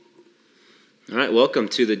All right, welcome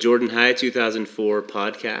to the Jordan High 2004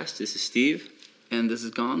 podcast. This is Steve. And this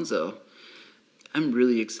is Gonzo. I'm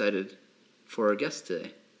really excited for our guest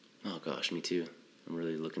today. Oh gosh, me too. I'm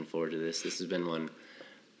really looking forward to this. This has been one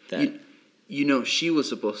that... She was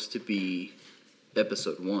supposed to be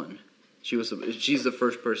episode 1. She's the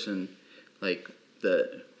first person,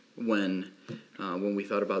 that when we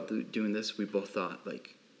thought about doing this, we both thought,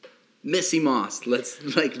 Missy Moss, let's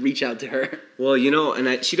reach out to her. Well,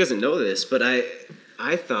 and she doesn't know this, but I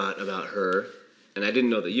thought about her, and I didn't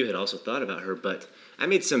know that you had also thought about her, but I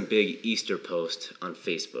made some big Easter post on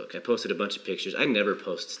Facebook. I posted a bunch of pictures. I never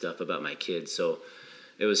post stuff about my kids, so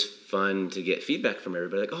it was fun to get feedback from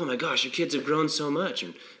everybody, oh my gosh, your kids have grown so much,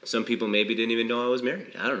 and some people maybe didn't even know I was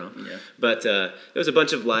married. I don't know. Yeah. But there was a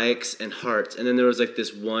bunch of likes and hearts, and then there was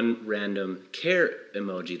this one random care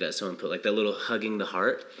emoji that someone put, that little hugging the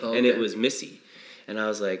heart, and it was Missy. And I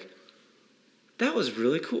was like, that was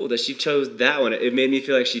really cool that she chose that one. It made me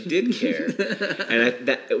feel like she did care.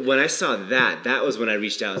 And when I saw that was when I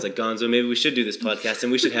reached out. I was like, Gonzo, maybe we should do this podcast,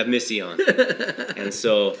 and we should have Missy on. And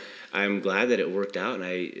so I'm glad that it worked out, and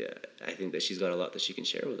I think that she's got a lot that she can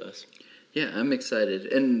share with us. Yeah, I'm excited.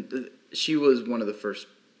 And she was one of the first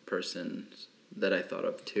persons that I thought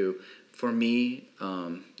of, too. For me,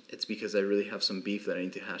 it's because I really have some beef that I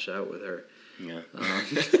need to hash out with her. Yeah.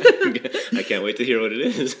 I can't wait to hear what it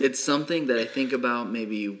is. It's something that I think about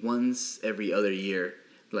maybe once every other year.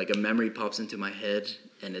 A memory pops into my head,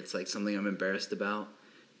 and it's something I'm embarrassed about.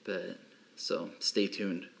 So stay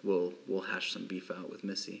tuned. We'll hash some beef out with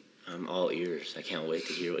Missy. I'm all ears. I can't wait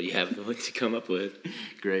to hear what you have to come up with.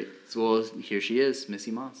 Great. Well, here she is,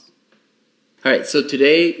 Missy Moss. All right, so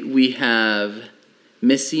today we have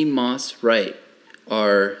Missy Moss Wright,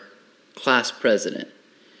 our class president.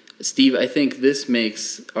 Steve, I think this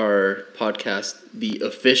makes our podcast the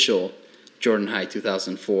official Jordan High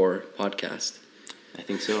 2004 podcast. I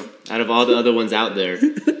think so. Out of all the other ones out there,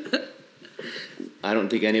 I don't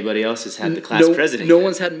think anybody else has had the class president. No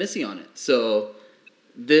one's had Missy on it, so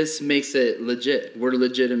this makes it legit. We're a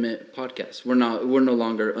legitimate podcast. We're no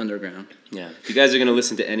longer underground. Yeah. If you guys are going to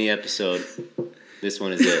listen to any episode, this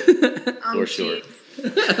one is it. For sure.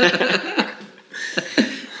 It's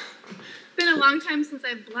been a long time since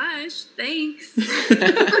I've blushed. Thanks.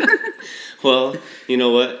 Well, you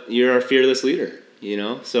know what? You're our fearless leader,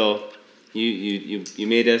 So you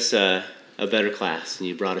made us a better class, and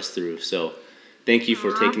you brought us through. So thank you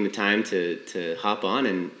for taking the time to hop on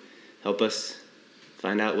and help us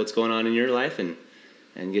find out what's going on in your life and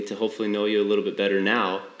get to hopefully know you a little bit better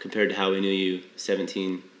now compared to how we knew you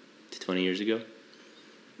 17 to 20 years ago.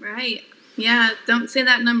 Right. Yeah, don't say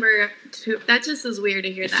that number. That just is weird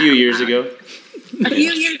to hear that. A few years ago. A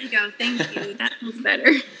few years ago, thank you. That feels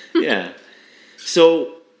better. Yeah.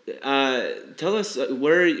 So tell us,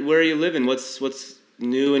 where are you living? What's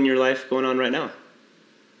new in your life going on right now?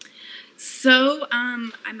 So,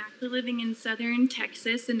 I'm actually living in southern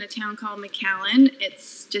Texas in a town called McAllen.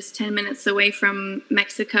 It's just 10 minutes away from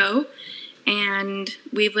Mexico, and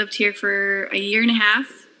we've lived here for a year and a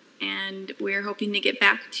half, and we're hoping to get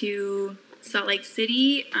back to Salt Lake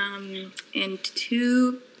City in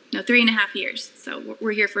 3.5 years. So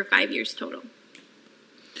we're here for 5 years total.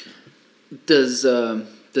 Does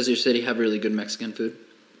your city have really good Mexican food?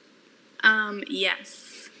 Yes.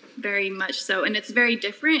 Very much so, and it's very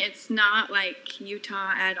different. It's not like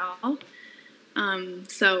Utah at all.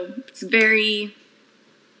 So it's very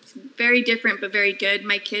different, but very good.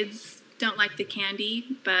 My kids don't like the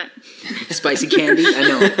candy, but spicy candy. I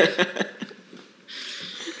know.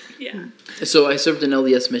 Yeah. So I served an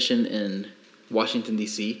LDS mission in Washington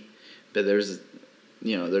D.C., but there's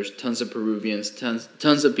tons of Peruvians,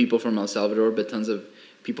 tons of people from El Salvador, but tons of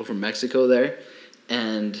people from Mexico there,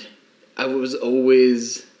 and that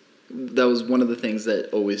was one of the things that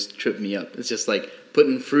always tripped me up. It's just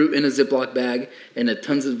putting fruit in a Ziploc bag and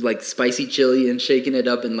tons of spicy chili and shaking it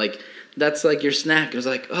up, and that's your snack. It was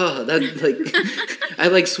I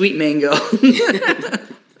like sweet mango.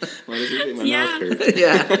 Why does it make my mouth hurt?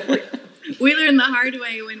 Yeah. We learned the hard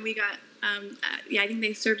way when we got, I think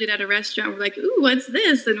they served it at a restaurant. We're like, ooh, what's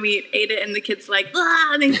this? And we ate it, and the kids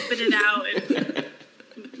and they spit it out. And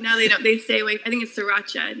now they stay away. I think it's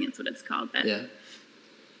sriracha. I think that's what it's called. Yeah.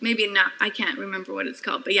 Maybe not. I can't remember what it's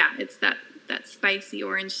called. But yeah, it's that spicy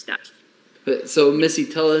orange stuff. So, Missy,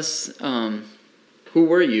 tell us, who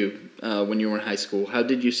were you when you were in high school? How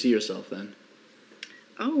did you see yourself then?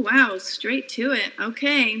 Oh, wow. Straight to it.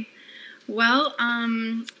 Okay. Well,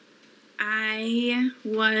 I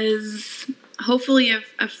was hopefully a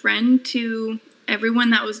friend to everyone.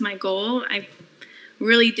 That was my goal. I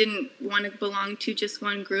really didn't want to belong to just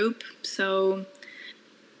one group. So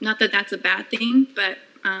not that that's a bad thing, but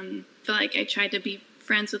I feel like I tried to be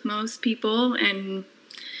friends with most people, and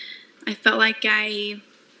I felt like I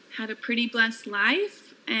had a pretty blessed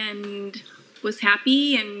life and was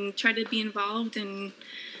happy and tried to be involved in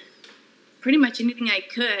pretty much anything I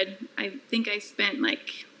could. I think I spent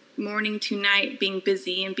like morning to night being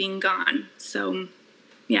busy and being gone. So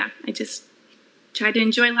yeah, I just tried to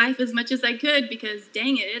enjoy life as much as I could because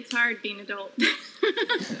dang it, it's hard being an adult.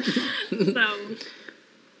 So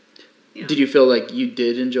yeah. Did you feel like you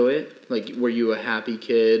did enjoy it? Like, were you a happy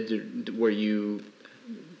kid?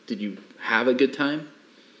 Did you have a good time?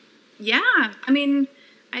 Yeah, I mean,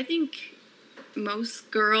 I think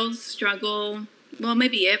most girls struggle. Well,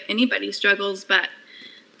 maybe if anybody struggles, but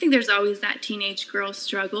I think there's always that teenage girl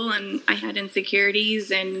struggle, and I had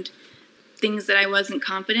insecurities and things that I wasn't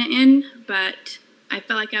confident in, but I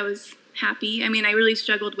felt like I was happy. I mean, I really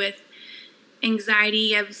struggled with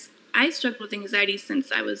anxiety. I struggled with anxiety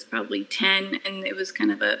since I was probably 10, and it was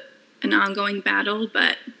kind of an ongoing battle,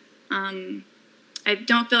 but I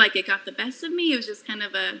don't feel like it got the best of me. It was just kind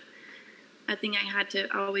of a thing I had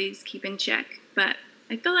to always keep in check. But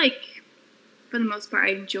I feel like, for the most part, I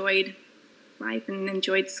enjoyed life and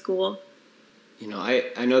enjoyed school. You know,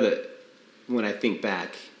 I know that when I think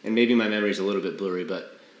back, and maybe my memory is a little bit blurry,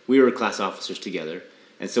 but we were class officers together.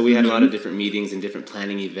 And so we had a lot of different meetings and different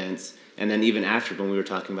planning events. And then even after, when we were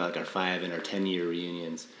talking about like our 5 and our 10-year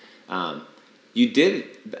reunions, you did,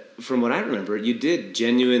 from what I remember, you did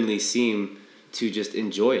genuinely seem to just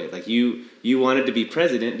enjoy it. Like you wanted to be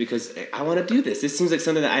president because I want to do this. This seems like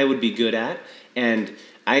something that I would be good at. And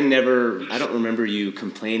I don't remember you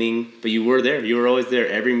complaining, but you were there. You were always there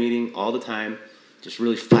every meeting, all the time, just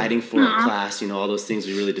really fighting for our class, all those things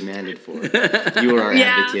we really demanded for. You were our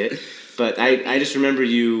advocate. But I just remember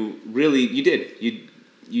you did.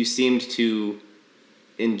 You seemed to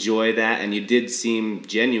enjoy that, and you did seem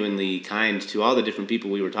genuinely kind to all the different people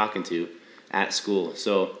we were talking to at school.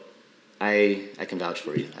 So I can vouch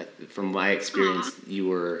for you. From my experience, you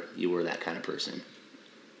were that kind of person.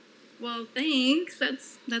 Well, thanks.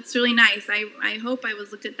 That's really nice. I hope I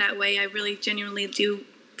was looked at that way. I really genuinely do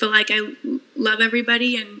feel like I love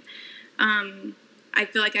everybody, and I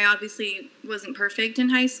feel like I obviously wasn't perfect in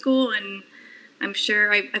high school, and I'm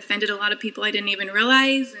sure I offended a lot of people I didn't even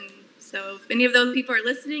realize. And so if any of those people are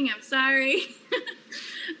listening, I'm sorry.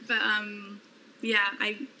 But yeah,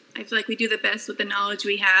 I feel like we do the best with the knowledge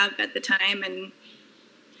we have at the time, and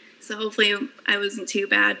so hopefully I wasn't too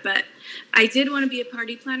bad. But I did want to be a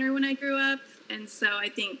party planner when I grew up, and so I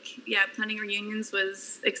think, planning reunions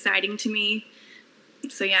was exciting to me.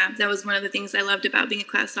 So that was one of the things I loved about being a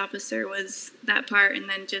class officer, was that part. And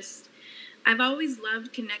then just, I've always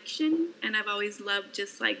loved connection, and I've always loved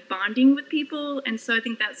just like bonding with people. And so I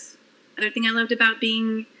think that's another thing I loved about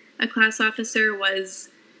being a class officer, was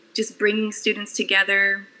just bringing students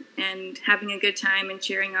together and having a good time and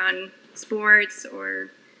cheering on sports, or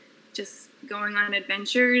just going on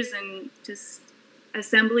adventures and just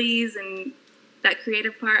assemblies and that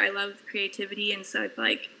creative part. I love creativity, and so I feel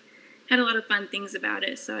like had a lot of fun things about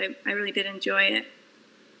it. So I really did enjoy it.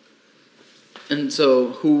 And so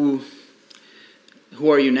who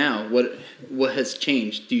are you now? What has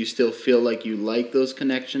changed? Do you still feel like you like those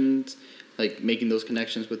connections, like making those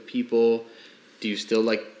connections with people? Do you still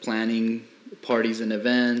like planning parties and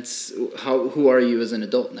events? Who are you as an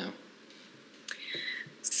adult now?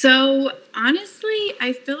 So honestly,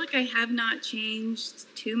 I feel like I have not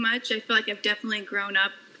changed too much. I feel like I've definitely grown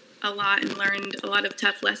up a lot and learned a lot of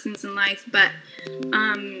tough lessons in life, but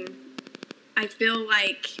I feel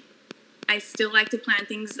like I still like to plan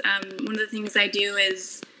things. One of the things I do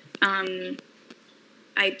is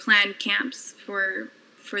I plan camps for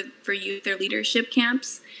youth, or leadership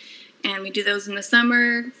camps, and we do those in the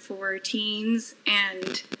summer for teens.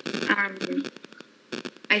 And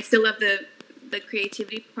I still love the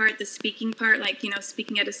creativity part, the speaking part, like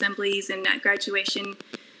speaking at assemblies and at graduation.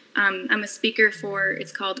 I'm a speaker for,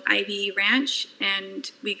 it's called Ivy Ranch,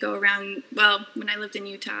 and we go around, well, when I lived in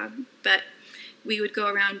Utah, but we would go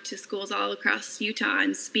around to schools all across Utah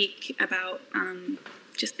and speak about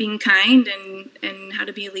just being kind and how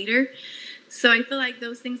to be a leader. So I feel like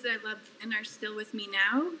those things that I loved then are still with me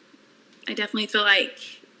now. I definitely feel like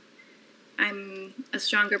I'm a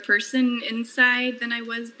stronger person inside than I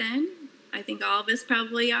was then. I think all of us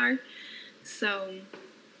probably are. So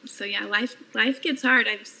yeah, life gets hard.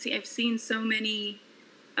 I've seen so many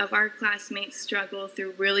of our classmates struggle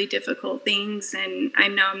through really difficult things, and I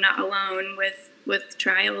know I'm not alone with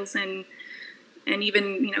trials and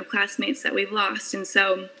even classmates that we've lost. And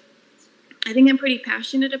so I think I'm pretty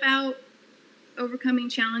passionate about overcoming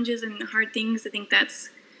challenges and hard things. I think that's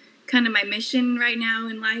kind of my mission right now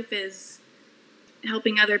in life is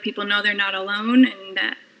helping other people know they're not alone, and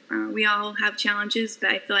that we all have challenges, but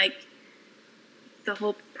I feel like the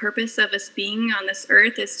whole purpose of us being on this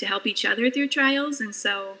earth is to help each other through trials. And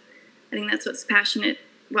so I think that's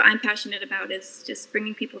what I'm passionate about, is just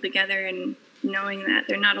bringing people together and knowing that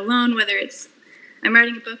they're not alone, whether it's, I'm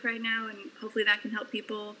writing a book right now, and hopefully that can help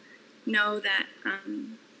people know that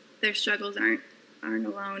their struggles aren't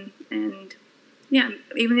alone. And yeah,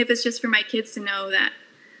 even if it's just for my kids to know that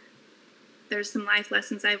there's some life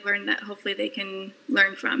lessons I've learned that hopefully they can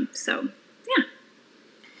learn from. So yeah.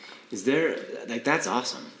 Is there, like, that's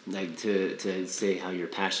awesome, like, to say how you're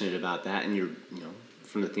passionate about that, and you're,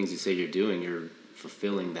 from the things you say you're doing, you're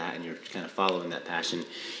fulfilling that, and you're kind of following that passion.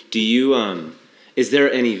 Do you, is there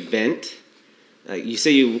an event, like you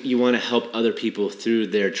say you want to help other people through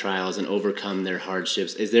their trials and overcome their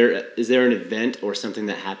hardships, is there an event or something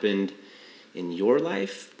that happened in your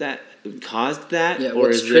life that caused that? Yeah, or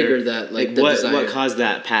what's triggered that, like the desire? What caused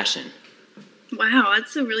that passion? Wow,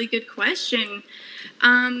 that's a really good question.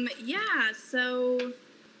 Yeah, so,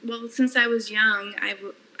 well, since I was young,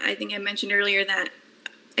 I think I mentioned earlier that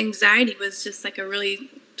anxiety was just like a really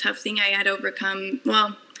tough thing I had to overcome.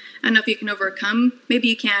 Well, I don't know if you can overcome, maybe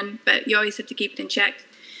you can, but you always have to keep it in check.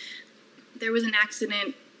 There was an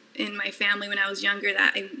accident in my family when I was younger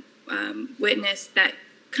that I witnessed that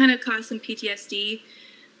kind of caused some PTSD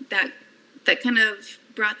that kind of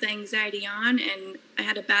brought the anxiety on, and I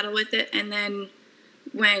had to battle with it. And then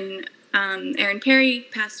when Aaron Perry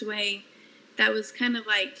passed away, that was kind of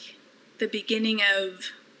like the beginning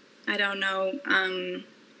of, I don't know,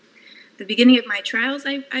 the beginning of my trials,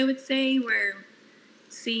 I would say, where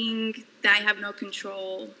seeing that I have no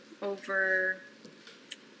control over,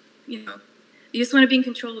 you just want to be in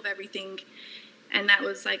control of everything. And that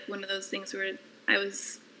was like one of those things where I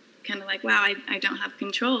was kind of like, wow, I don't have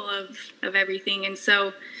control of everything. And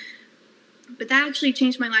so, but that actually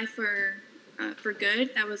changed my life for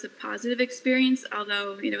good. That was a positive experience,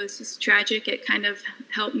 although it was just tragic. It kind of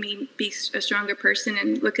helped me be a stronger person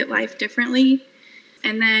and look at life differently.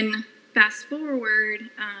 And then fast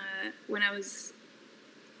forward, when I was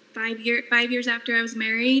 5 years after I was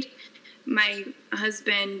married, my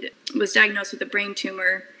husband was diagnosed with a brain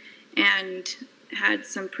tumor and had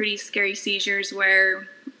some pretty scary seizures where,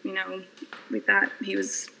 we thought he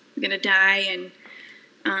was going to die. And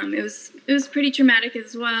it was pretty traumatic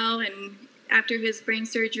as well. And after his brain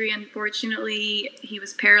surgery, unfortunately, he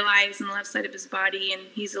was paralyzed on the left side of his body, and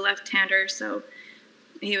he's a left-hander, so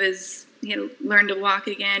he had learned to walk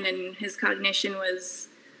again, and his cognition was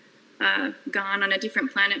gone on a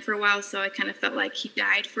different planet for a while, so I kind of felt like he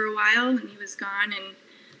died for a while, and he was gone,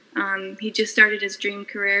 and he just started his dream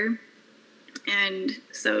career, and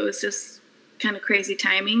so it was just kind of crazy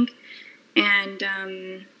timing.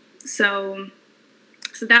 And so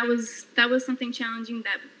that was something challenging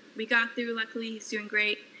that we got through. Luckily, he's doing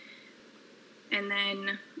great. And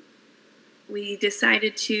then we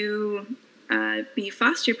decided to be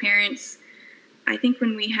foster parents. I think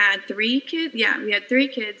when we had 3 kids. Yeah, we had 3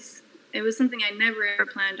 kids. It was something I never ever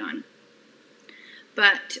planned on.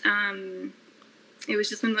 But it was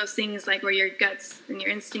just one of those things like where your guts and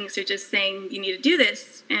your instincts are just saying you need to do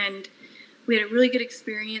this. And we had a really good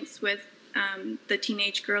experience with the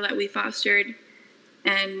teenage girl that we fostered,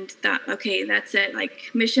 and thought, okay, that's it, like,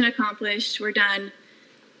 mission accomplished, we're done.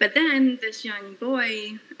 But then this young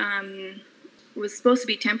boy was supposed to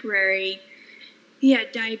be temporary. He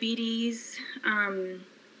had diabetes,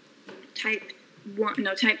 type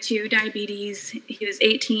 2 diabetes. He was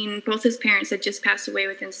 18. Both his parents had just passed away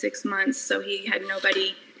within 6 months, so he had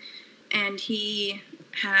nobody. And he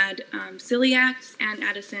had celiacs and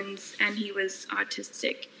Addison's, and he was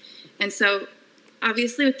autistic. And so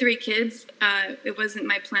obviously with 3 kids, it wasn't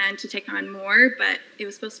my plan to take on more, but it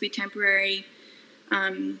was supposed to be temporary,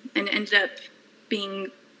 and ended up being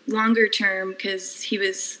longer term because he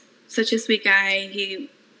was such a sweet guy. He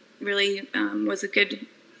really was a good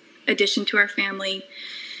addition to our family.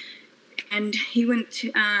 And he went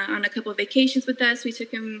on a couple of vacations with us. We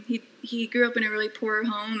took him, he grew up in a really poor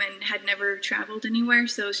home and had never traveled anywhere,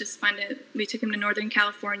 so it was just fun. We took him to Northern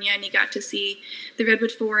California, and he got to see the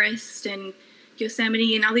Redwood Forest and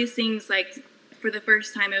Yosemite and all these things. Like, for the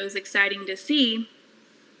first time, it was exciting to see.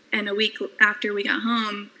 And a week after we got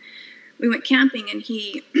home, we went camping, and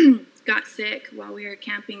he got sick while we were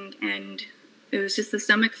camping, and it was just the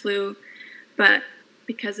stomach flu. But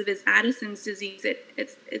because of his Addison's disease,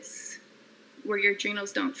 it's where your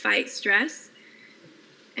adrenals don't fight stress.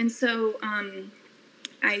 And so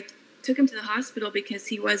I took him to the hospital because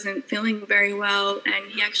he wasn't feeling very well,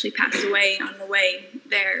 and he actually passed away on the way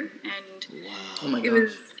there. And wow. Oh my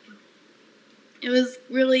gosh. it was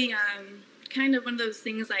really kind of one of those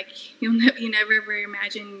things like you never ever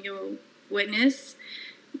imagine you'll witness.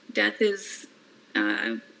 Death is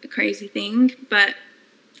a crazy thing, but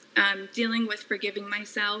dealing with forgiving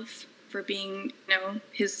myself for being,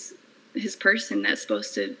 his person that's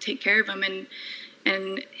supposed to take care of him,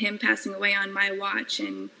 and him passing away on my watch,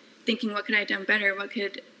 and thinking, what could I have done better? What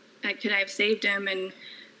could I have saved him? And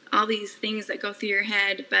all these things that go through your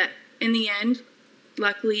head. But in the end,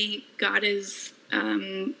 luckily, God is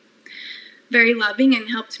very loving and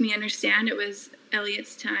helped me understand it was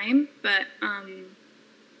Elliot's time. But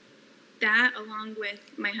that, along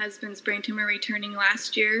with my husband's brain tumor returning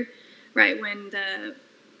last year, right when the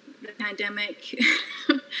pandemic,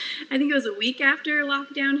 I think it was a week after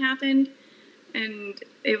lockdown happened, and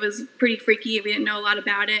it was pretty freaky. We didn't know a lot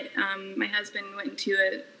about it. My husband went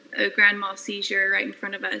into a grand mal seizure right in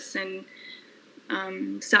front of us and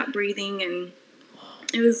stopped breathing, and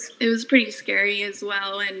it was pretty scary as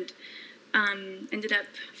well. And ended up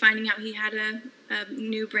finding out he had a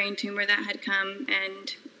new brain tumor that had come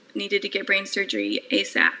and needed to get brain surgery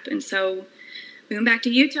ASAP. And so we went back to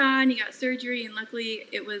Utah and he got surgery, and luckily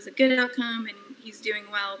it was a good outcome and he's doing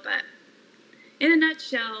well. But in a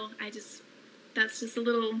nutshell, that's just a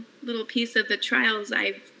little piece of the trials.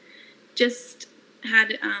 I've just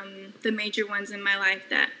had the major ones in my life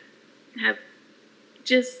that have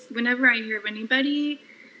just, whenever I hear of anybody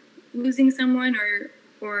losing someone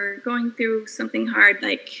or going through something hard,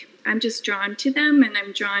 like, I'm just drawn to them and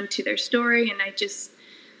I'm drawn to their story, and I just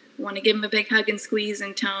want to give them a big hug and squeeze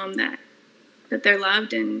and tell them that they're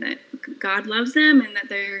loved and that God loves them and that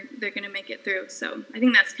they're going to make it through. So I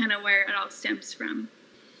think that's kind of where it all stems from.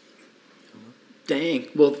 Dang.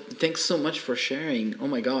 Well, thanks so much for sharing. Oh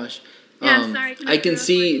my gosh. Yeah, sorry. I can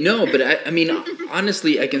see, no, but I mean,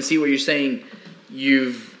 honestly, I can see what you're saying.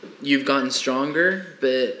 You've gotten stronger,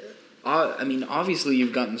 but I mean, obviously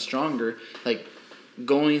you've gotten stronger, like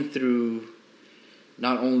going through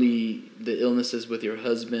not only the illnesses with your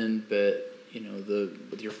husband, but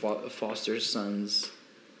with your foster son's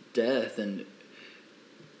death, and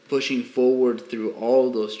pushing forward through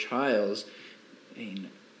all those trials. I mean,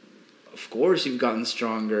 of course you've gotten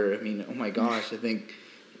stronger. I mean, oh my gosh, I think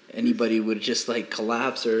anybody would just like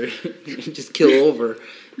collapse or just kill over.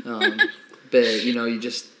 But you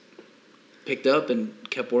just picked up and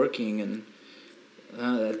kept working, and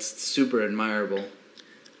that's super admirable.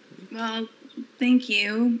 Well, thank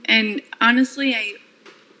you. And honestly,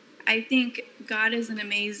 I think God is an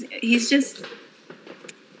amazing. He's just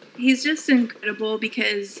incredible,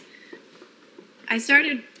 because I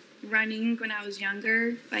started running when I was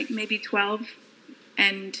younger, like maybe 12,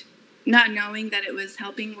 and not knowing that it was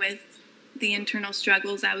helping with the internal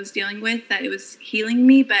struggles I was dealing with, that it was healing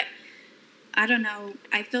me. But I don't know,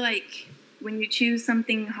 I feel like when you choose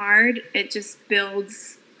something hard, it just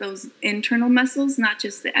builds those internal muscles, not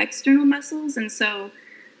just the external muscles. And so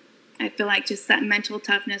I feel like just that mental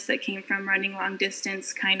toughness that came from running long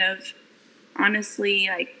distance, kind of, honestly,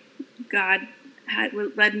 like, God had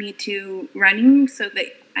led me to running so that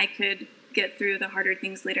I could get through the harder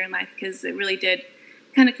things later in life, because it really did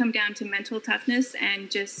kind of come down to mental toughness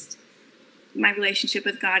and just my relationship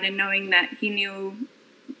with God, and knowing that he knew,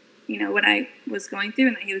 what I was going through,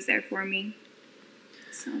 and that he was there for me.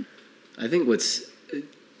 So I think what's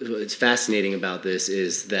fascinating about this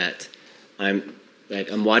is that I'm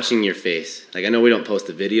watching your face. Like, I know we don't post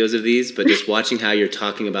the videos of these, but just watching how you're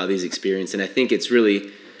talking about these experiences, and I think it's really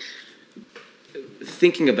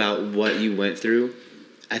thinking about what you went through.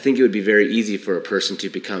 I think it would be very easy for a person to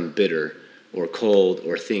become bitter or cold,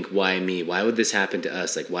 or think, why me? Why would this happen to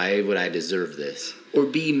us? Like, why would I deserve this? Or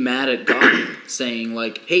be mad at God, saying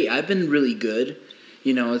like, hey, I've been really good.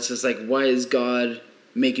 It's just like, why is God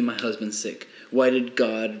making my husband sick? Why did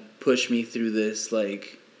God push me through this,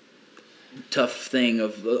 like, tough thing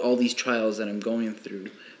of all these trials that I'm going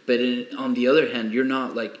through? But on the other hand, you're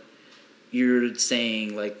not like, you're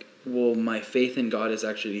saying like, well, my faith in God has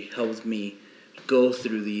actually helped me go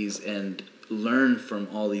through these and learn from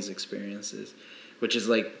all these experiences, which is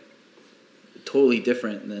like totally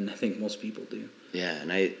different than I think most people do. Yeah,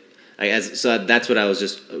 and so that's what I was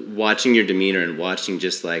just watching your demeanor and watching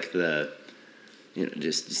just like the,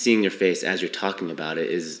 just seeing your face as you're talking about it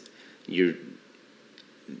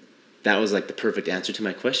that was like the perfect answer to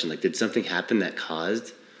my question. Like, did something happen that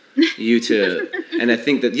caused you to, and I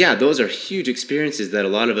think that, yeah, those are huge experiences that a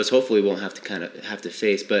lot of us hopefully won't have to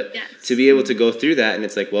face, but yes. To be able to go through that, and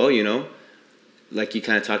it's like, well, like you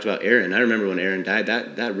kind of talked about Aaron. I remember when Aaron died,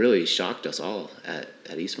 that really shocked us all at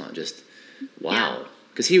Eastmont. Just, wow.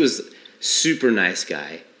 Because he was super nice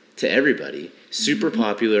guy to everybody, super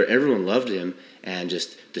popular. Everyone loved him, and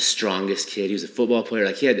just the strongest kid. He was a football player.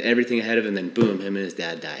 Like, he had everything ahead of him, then boom, him and his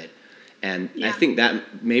dad died. And I think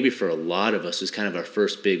that maybe for a lot of us was kind of our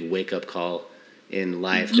first big wake-up call in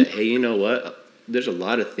life that, hey, you know what? There's a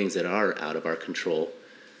lot of things that are out of our control.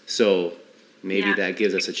 So maybe that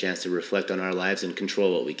gives us a chance to reflect on our lives and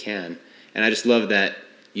control what we can. And I just love that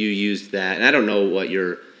you used that. And I don't know what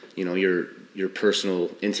your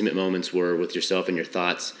personal intimate moments were with yourself and your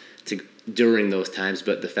thoughts during those times,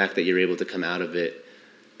 but the fact that you're able to come out of it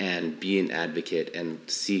and be an advocate and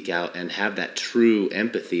seek out and have that true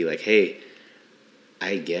empathy, like, hey,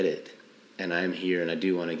 I get it, and I'm here, and I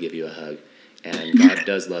do want to give you a hug, and God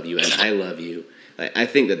does love you, and I love you. I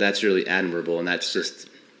think that that's really admirable, and that's just,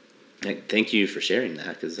 thank you for sharing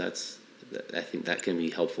that, because I think that can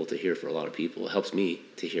be helpful to hear for a lot of people. It helps me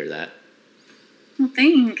to hear that. Well,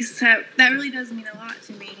 thanks. That really does mean a lot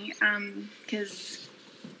to me, because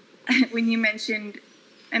when you mentioned,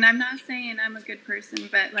 and I'm not saying I'm a good person,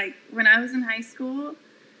 but like when I was in high school,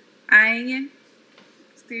 I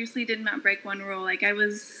seriously did not break one rule. Like, I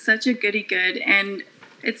was such a goody-good, and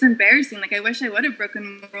it's embarrassing. Like, I wish I would have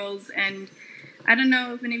broken rules. And I don't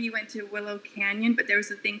know if any of you went to Willow Canyon, but there was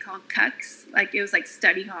a thing called Cucks. Like, it was like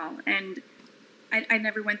study hall, and I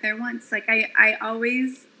never went there once. Like, I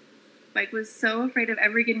always was so afraid of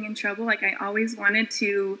ever getting in trouble. Like, I always wanted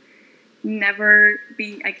to never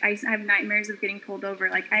be, like, I have nightmares of getting pulled over.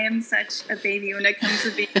 Like, I am such a baby when it comes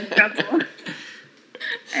to being in trouble.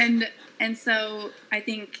 And so I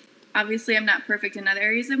think, obviously I'm not perfect in other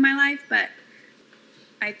areas of my life, but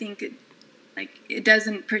I think it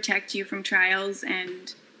doesn't protect you from trials,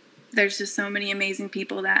 and there's just so many amazing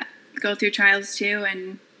people that go through trials too.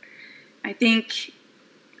 And I think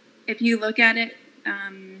if you look at it,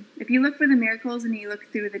 if you look for the miracles and you look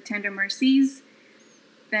through the tender mercies,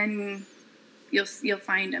 then you'll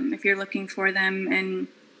find them if you're looking for them. And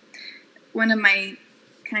one of my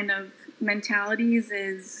kind of mentalities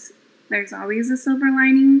is there's always a silver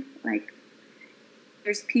lining. Like,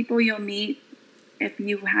 there's people you'll meet if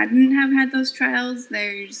you hadn't have had those trials.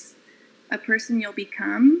 There's a person you'll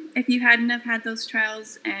become if you hadn't have had those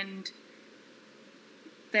trials. And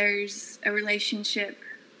there's a relationship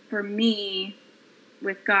for me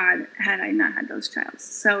with God had I not had those trials.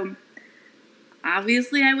 So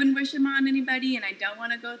obviously I wouldn't wish them on anybody, and I don't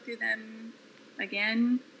want to go through them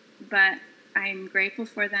again, but I'm grateful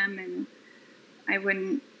for them, and I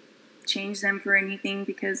wouldn't change them for anything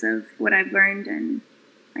because of what I've learned. And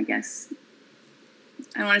I guess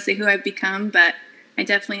I don't want to say who I've become, but I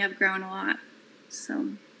definitely have grown a lot.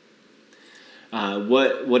 So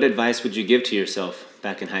what advice would you give to yourself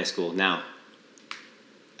back in high school now?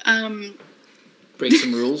 Break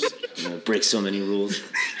some rules. Break so many rules.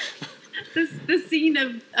 The scene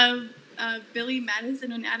of Billy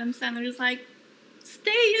Madison and Adam Sandler is like,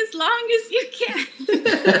 stay as long as you can.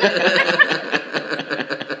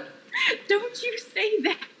 Don't you say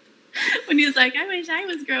that. When he was like, I wish I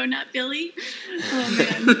was grown up, Billy. Oh,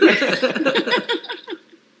 man.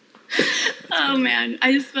 Oh, man.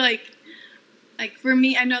 I just feel like for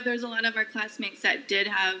me, I know there's a lot of our classmates that did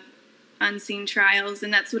have unseen trials,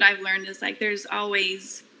 and that's what I've learned is, like, there's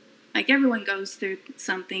always, like, everyone goes through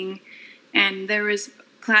something, and there was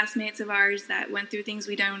classmates of ours that went through things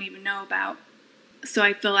we don't even know about. So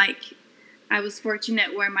I feel like I was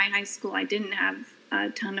fortunate where my high school, I didn't have a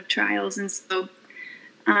ton of trials, and so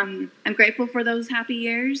I'm grateful for those happy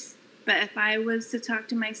years. But if I was to talk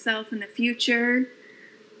to myself in the future,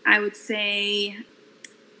 I would say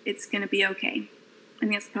it's going to be okay. I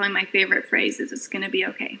think that's probably my favorite phrase, is it's going to be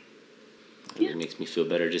okay. It makes me feel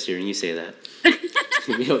better just hearing you say that. It's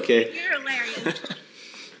going to be okay. You're hilarious.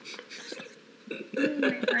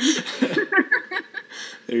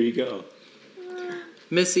 There you go.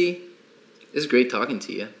 Missy, it's great talking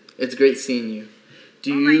to you. It's great seeing you.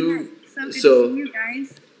 So good to see you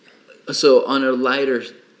guys. So on a lighter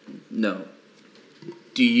note,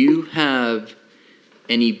 do you have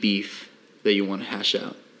any beef that you want to hash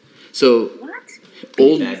out? So what?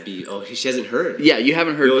 Bad beef. Oh, she hasn't heard. Yeah, you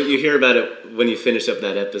haven't heard. You hear about it when you finish up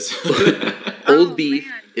that episode. Old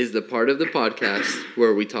beef is the part of the podcast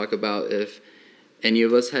where we talk about if any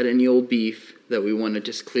of us had any old beef that we want to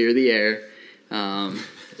just clear the air.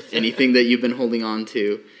 Anything that you've been holding on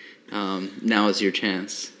to, now is your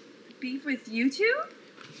chance. Beef with you two?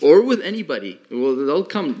 Or with anybody. Well, they'll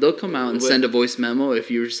come out and send a voice memo if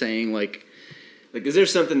you're saying like, is there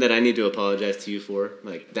something that I need to apologize to you for?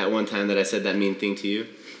 Like that one time that I said that mean thing to you?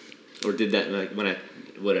 Or did that, like,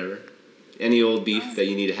 whatever. Any old beef that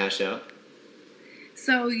you need to hash out?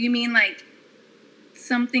 So you mean like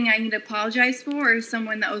something I need to apologize for, or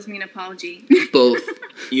someone that owes me an apology? Both.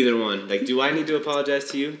 Either one. Like, do I need to apologize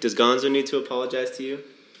to you? Does Gonzo need to apologize to you?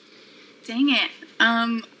 Dang it.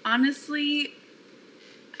 Honestly,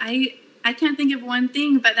 I can't think of one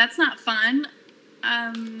thing, but that's not fun.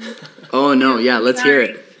 Oh no, yeah, let's hear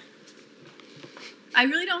it. I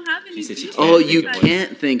really don't have anything. She said she can't. Oh, you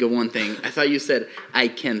can't think of one thing. I thought you said, I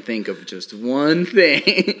can think of just one thing.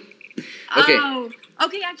 Okay. Oh,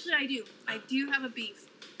 okay, actually I do. I do have a beef.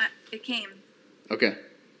 It came. Okay.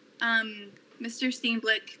 Mr.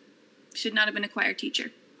 Steenblick should not have been a choir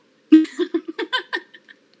teacher.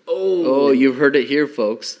 Oh, you've heard it here,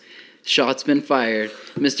 folks. Shots been fired.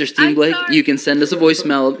 Mr. Steenblick, you can send us a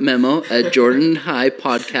voicemail memo at Jordan High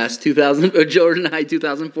Podcast Jordan High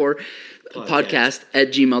 2004 podcast at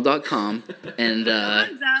gmail.com and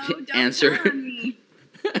don't answer. tell on me.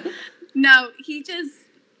 No, he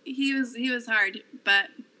was hard, but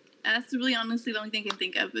that's really honestly the only thing I can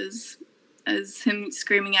think of is him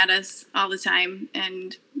screaming at us all the time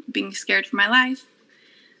and being scared for my life.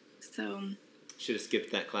 So should have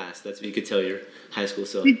skipped that class. That's what you could tell your high school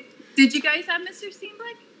self. Did you guys have Mr.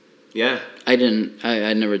 Steenblick? Yeah. I didn't.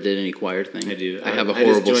 I never did any choir thing. I do. I have a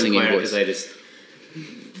horrible singing voice. Because I just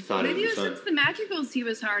thought Maybe it it would was be fun. since the Madrigals he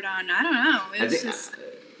was hard on. I don't know. It was just...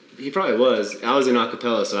 He probably was. I was in a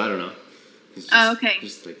cappella, so I don't know. Oh, okay.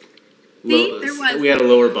 Just like, See, there was. we had a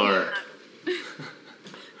lower bar.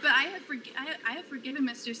 But I have forgiven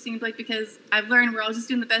Mr. Steenblick because I've learned we're all just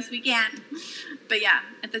doing the best we can. But yeah,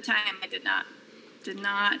 at the time I did not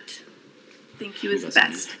think he was the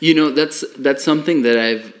best. You know, that's something that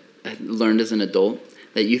I've learned as an adult,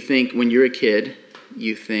 that you think when you're a kid,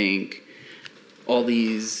 you think all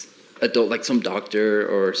these adult, like some doctor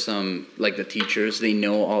or some, like the teachers, they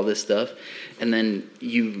know all this stuff. And then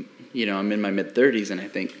you know, I'm in my mid-30s and I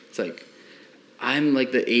think it's like, I'm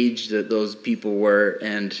like the age that those people were,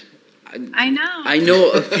 and I know. I know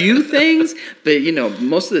a few things, but you know,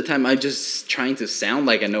 most of the time I'm just trying to sound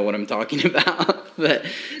like I know what I'm talking about. But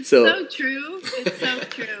it's so true. It's so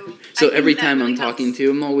true. So every time really I'm talking to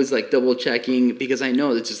him, I'm always like double checking, because I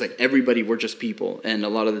know it's just like everybody, we're just people, and a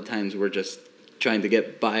lot of the times we're just trying to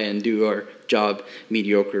get by and do our job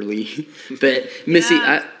mediocrely. But Missy,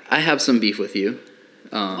 yeah. I have some beef with you.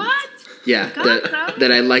 What? Yeah,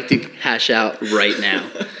 that I'd like to hash out right now.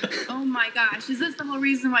 Oh my gosh. Is this the whole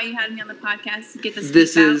reason why you had me on the podcast, to get this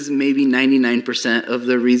This is maybe 99% of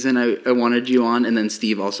the reason I wanted you on, and then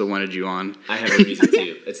Steve also wanted you on. I have a reason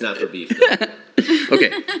too. It's not for beef, though.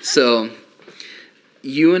 Okay, so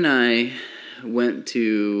you and I went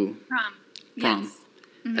to prom. Yes.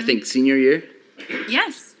 Mm-hmm. I think senior year?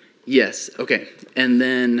 Yes. Yes, okay. And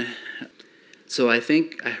then, so I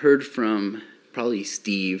think I heard from probably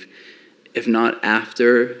Steve, if not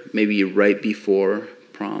after, maybe right before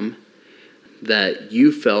prom, that you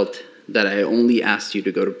felt that I only asked you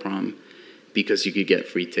to go to prom because you could get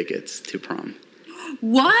free tickets to prom.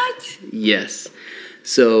 What? Yes.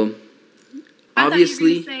 So,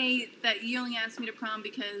 obviously... I thought you were going to say that you only asked me to prom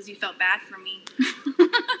because you felt bad for me.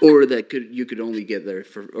 Or that you could only get there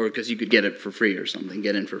or because you could get it for free or something,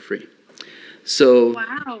 get in for free. So...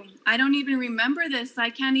 Wow. I don't even remember this.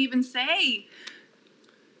 I can't even say.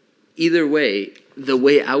 Either way, the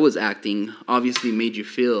way I was acting obviously made you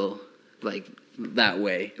feel like that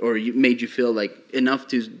way, or made you feel like enough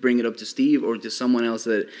to bring it up to Steve or to someone else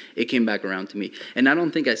that it came back around to me. And I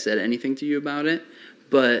don't think I said anything to you about it,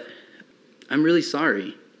 but I'm really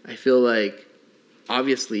sorry. I feel like,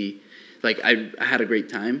 obviously, like I had a great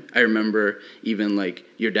time. I remember even like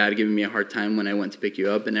your dad giving me a hard time when I went to pick you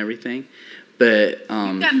up and everything. But you've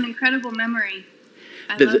got an incredible memory.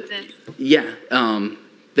 I love this. Yeah.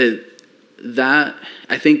 That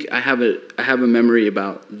I think I have a memory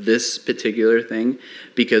about this particular thing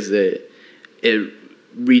because it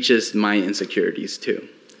reaches my insecurities too.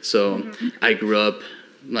 So I grew up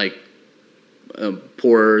like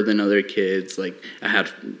poorer than other kids. Like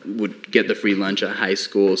would get the free lunch at high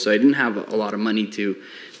school, so I didn't have a lot of money to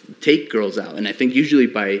take girls out. And I think usually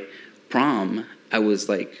by prom I was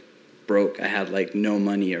like broke. I had like no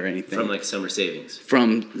money or anything. From like summer savings.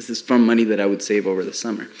 From money that I would save over the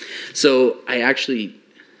summer. So I actually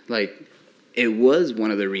it was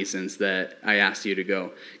one of the reasons that I asked you to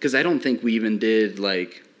go, because I don't think we even did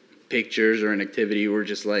like pictures or an activity. We're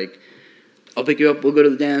just like, I'll pick you up, we'll go to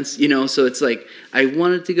the dance, you know. So it's like I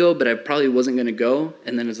wanted to go, but I probably wasn't going to go.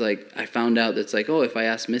 And then it's like I found out that's like, oh, if I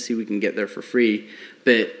ask Missy, we can get there for free.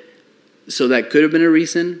 But so that could have been a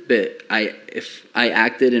reason, but if I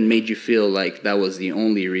acted and made you feel like that was the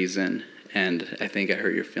only reason, and I think I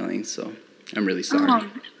hurt your feelings, so I'm really sorry. Oh,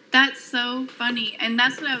 that's so funny. And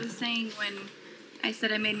that's what I was saying when I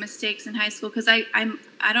said I made mistakes in high school because I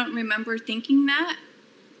don't remember thinking that,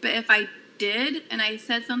 but if I did and I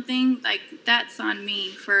said something, like, that's on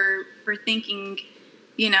me for thinking,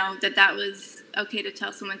 that was okay to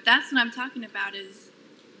tell someone. That's what I'm talking about is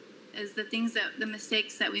the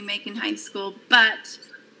mistakes that we make in high school. But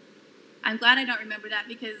I'm glad I don't remember that,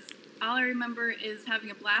 because all I remember is having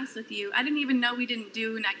a blast with you. I didn't even know we didn't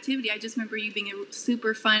do an activity. I just remember you being a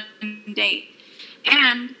super fun date.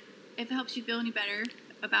 And if it helps you feel any better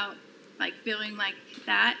about like feeling like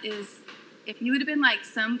that, is if you would have been like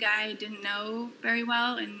some guy I didn't know very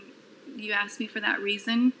well and you asked me for that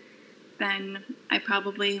reason, then I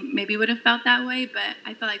probably maybe would have felt that way. But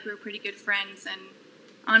I felt like we were pretty good friends, and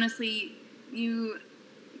honestly, you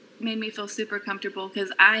made me feel super comfortable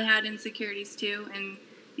because I had insecurities too, and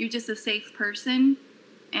you're just a safe person,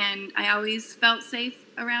 and I always felt safe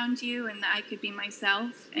around you and that I could be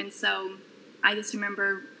myself. And so I just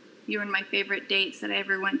remember you were one of my favorite dates that I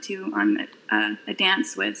ever went to on a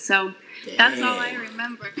dance with. So that's all I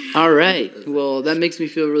remember. All right. Well, that makes me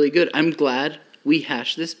feel really good. I'm glad we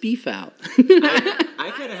hashed this beef out.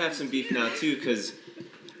 I kind of have some beef now, too, because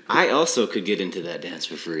I also could get into that dance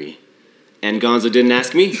for free. And Gonzo didn't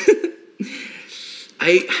ask me.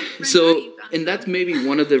 And that's maybe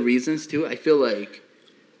one of the reasons, too. I feel like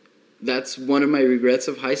that's one of my regrets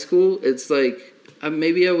of high school. It's like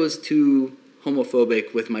maybe I was too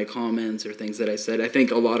homophobic with my comments or things that I said. I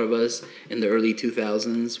think a lot of us in the early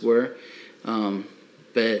 2000s were.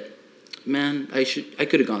 But, man, I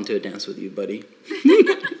could have gone to a dance with you, buddy.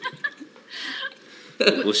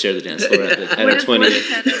 We'll share the dance floor at our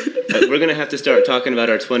 20th. We're going to have to start talking about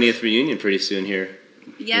our 20th reunion pretty soon here.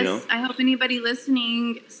 Yes, I hope anybody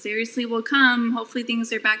listening seriously will come. Hopefully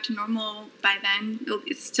things are back to normal by then.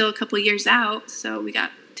 It's still a couple years out, so we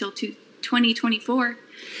got till 2024.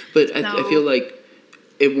 But I feel like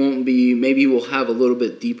it won't be, maybe we'll have a little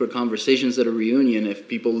bit deeper conversations at a reunion if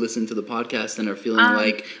people listen to the podcast and are feeling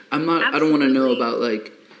like, I don't want to know about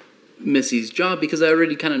like Missy's job because I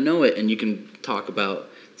already kind of know it, and you can talk about,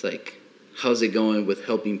 it's like, how's it going with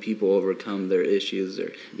helping people overcome their issues,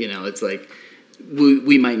 or, it's like,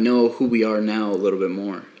 we might know who we are now a little bit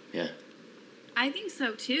more. Yeah. I think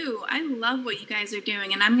so too. I love what you guys are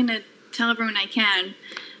doing, and I'm going to tell everyone I can.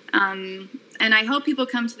 And I hope people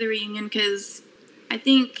come to the reunion, because I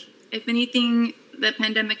think, if anything, the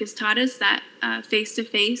pandemic has taught us that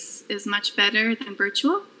face-to-face is much better than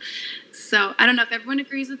virtual. So I don't know if everyone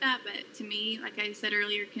agrees with that, but to me, like I said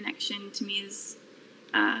earlier, connection to me is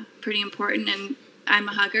pretty important, and I'm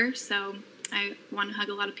a hugger, so I want to hug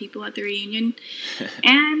a lot of people at the reunion.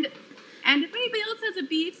 and if anybody else has a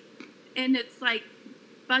beef and it's like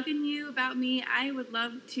bugging you about me, I would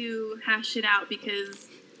love to hash it out, because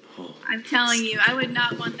I'm telling you, I would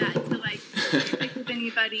not want that to like stick with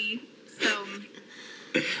anybody. So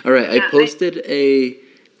all right, yeah, I posted a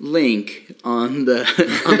link on the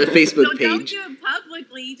Facebook page. So don't do it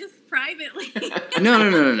publicly, just privately.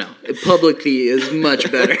 No. Publicly is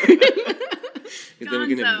much better.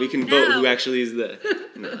 Then we can vote who actually is the...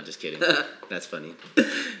 No, just kidding. That's funny.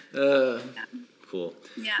 Cool.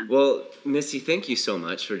 Yeah. Well, Missy, thank you so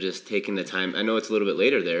much for just taking the time. I know it's a little bit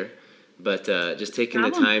later there, but just taking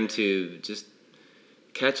the time to just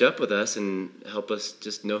catch up with us and help us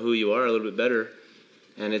just know who you are a little bit better.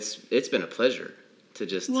 And it's been a pleasure to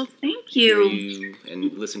just thank hear you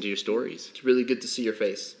and listen to your stories. It's really good to see your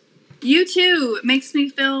face. You too. It makes me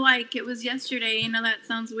feel like it was yesterday. I know that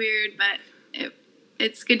sounds weird, but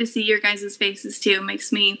it's good to see your guys' faces too. It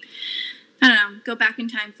makes me, I don't know, go back in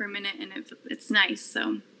time for a minute, and it's nice.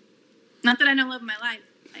 So, not that I don't love my life.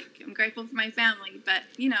 Like, I'm grateful for my family, but,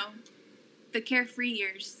 the carefree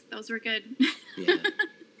years, those were good. Yeah.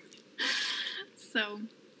 So,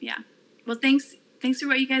 yeah. Well, thanks for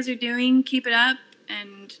what you guys are doing. Keep it up,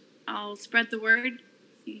 and I'll spread the word.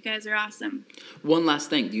 You guys are awesome. One last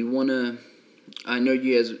thing. Do you want to, I know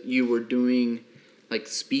you were doing, like,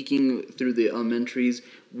 speaking through the elementaries.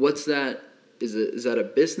 What's that? Is that a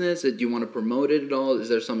business? Do you want to promote it at all? Is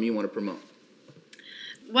there something you want to promote?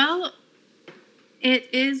 Well,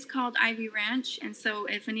 it is called Ivy Ranch, and so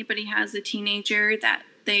if anybody has a teenager that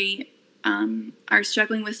they are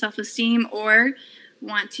struggling with self-esteem or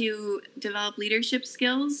want to develop leadership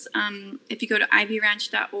skills, if you go to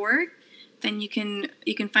ivyranch.org, then you can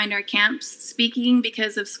find our camps. Speaking,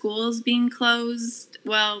 because of schools being closed,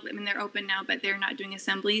 well, I mean, they're open now, but they're not doing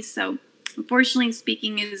assemblies. So unfortunately,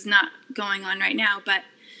 speaking is not going on right now. But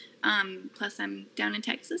plus, I'm down in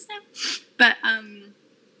Texas now. But I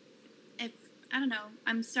don't know,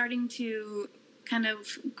 I'm starting to kind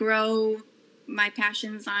of grow my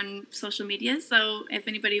passions on social media. So if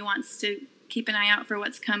anybody wants to keep an eye out for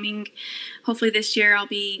what's coming. Hopefully this year I'll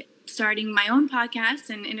be starting my own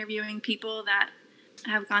podcast and interviewing people that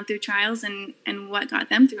have gone through trials and what got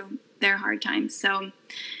them through their hard times. So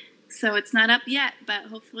it's not up yet, but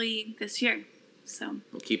hopefully this year. So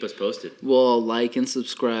well, keep us posted. We'll like and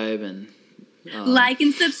subscribe and like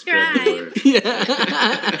and subscribe. Yeah.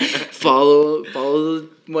 follow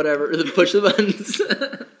whatever. Push the buttons.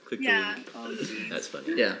 Click Yeah. the link. That's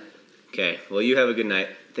funny. Yeah. Okay. Well, you have a good night.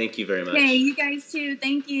 Thank you very much. Okay, you guys too.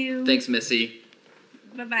 Thank you. Thanks, Missy.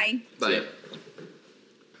 Bye-bye. Bye.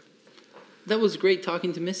 That was great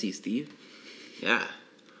talking to Missy, Steve. Yeah.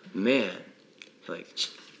 Man. Like,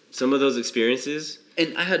 some of those experiences.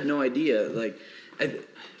 And I had no idea. Like,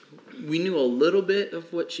 we knew a little bit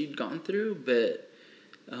of what she'd gone through, but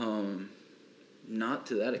not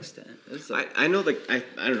to that extent. Like, I know, like, I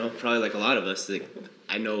don't know, probably like a lot of us, like,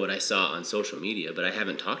 I know what I saw on social media, but I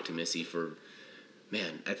haven't talked to Missy for,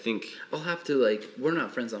 man, I think... I'll have to, like, we're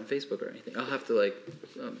not friends on Facebook or anything. I'll have to, like,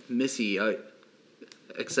 Missy,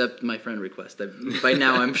 accept my friend request. By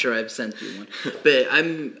now, I'm sure I've sent you one. But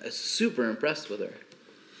I'm super impressed with her.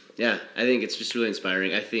 Yeah, I think it's just really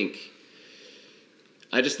inspiring. I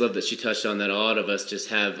just love that she touched on that a lot of us just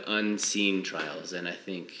have unseen trials, and I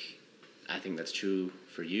think that's true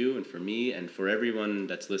for you and for me and for everyone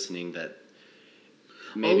that's listening that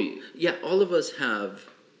maybe... all of us have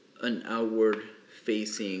an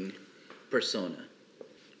outward-facing persona.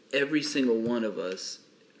 Every single one of us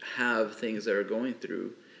have things that are going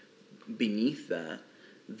through beneath that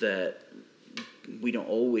we don't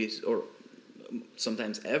always or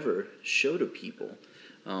sometimes ever show to people.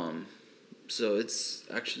 So it's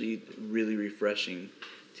actually really refreshing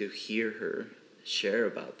to hear her share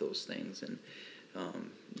about those things and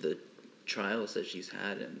the trials that she's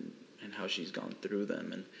had and how she's gone through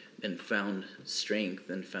them and found strength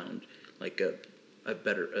and found like a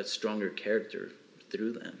stronger character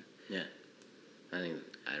through them. Yeah. I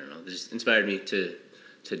don't know, it just inspired me to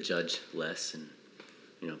judge less and,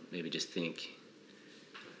 maybe just think,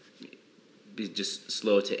 be just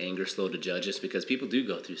slow to anger, slow to judge, just because people do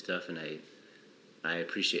go through stuff, and I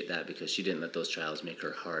appreciate that because she didn't let those trials make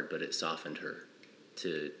her hard, but it softened her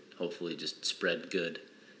to hopefully just spread good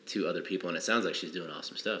to other people, and it sounds like she's doing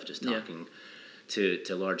awesome stuff, just talking to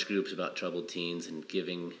large groups about troubled teens and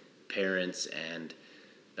giving parents and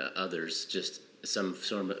others just some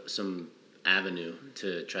avenue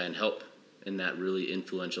to try and help in that really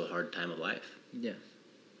influential, hard time of life. Yeah.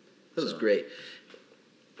 That was great.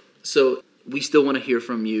 So we still want to hear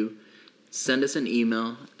from you. Send us an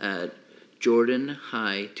email at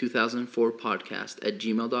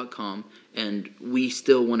jordanhigh2004podcast@gmail.com, and we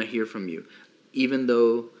still want to hear from you. Even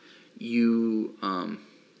though you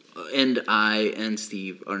and I and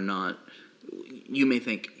Steve are not, you may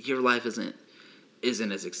think your life isn't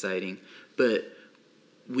as exciting, but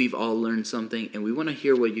we've all learned something, and we want to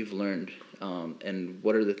hear what you've learned, and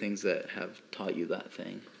what are the things that have taught you that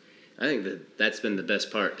thing. I think that's been the best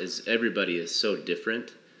part, is everybody is so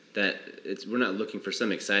different that we're not looking for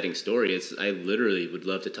some exciting story. I literally would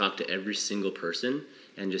love to talk to every single person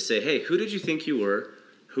and just say, hey, who did you think you were?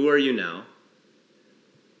 Who are you now?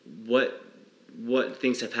 What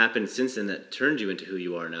things have happened since then that turned you into who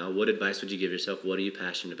you are now? What advice would you give yourself? What are you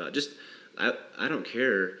passionate about? Just, I don't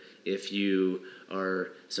care if you are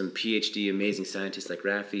some PhD amazing scientist like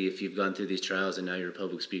Rafi, if you've gone through these trials and now you're a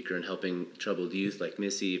public speaker and helping troubled youth like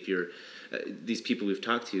Missy, if you're these people we've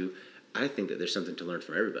talked to, I think that there's something to learn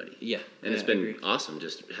from everybody. Yeah. And it's been awesome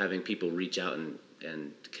just having people reach out and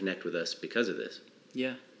connect with us because of this.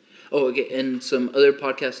 Yeah. Oh, okay. And some other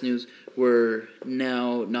podcast news. We're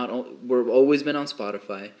now we've always been on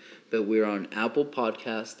Spotify, but we're on Apple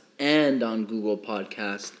Podcast and on Google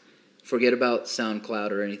Podcast. Forget about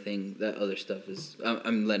SoundCloud or anything. That other stuff is,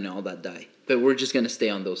 I'm letting all that die. But we're just going to stay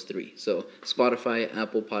on those three. So Spotify,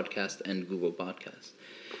 Apple Podcast, and Google Podcast.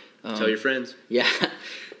 Tell your friends. Yeah.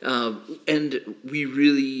 And we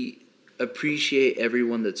really appreciate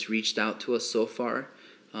everyone that's reached out to us so far.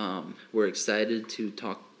 We're excited to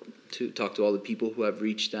talk to all the people who have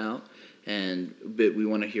reached out, but we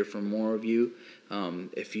want to hear from more of you.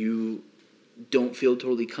 If you don't feel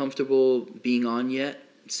totally comfortable being on yet,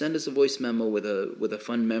 send us a voice memo with a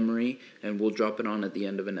fun memory, and we'll drop it on at the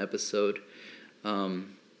end of an episode. But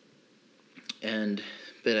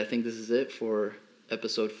I think this is it for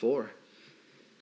episode 4.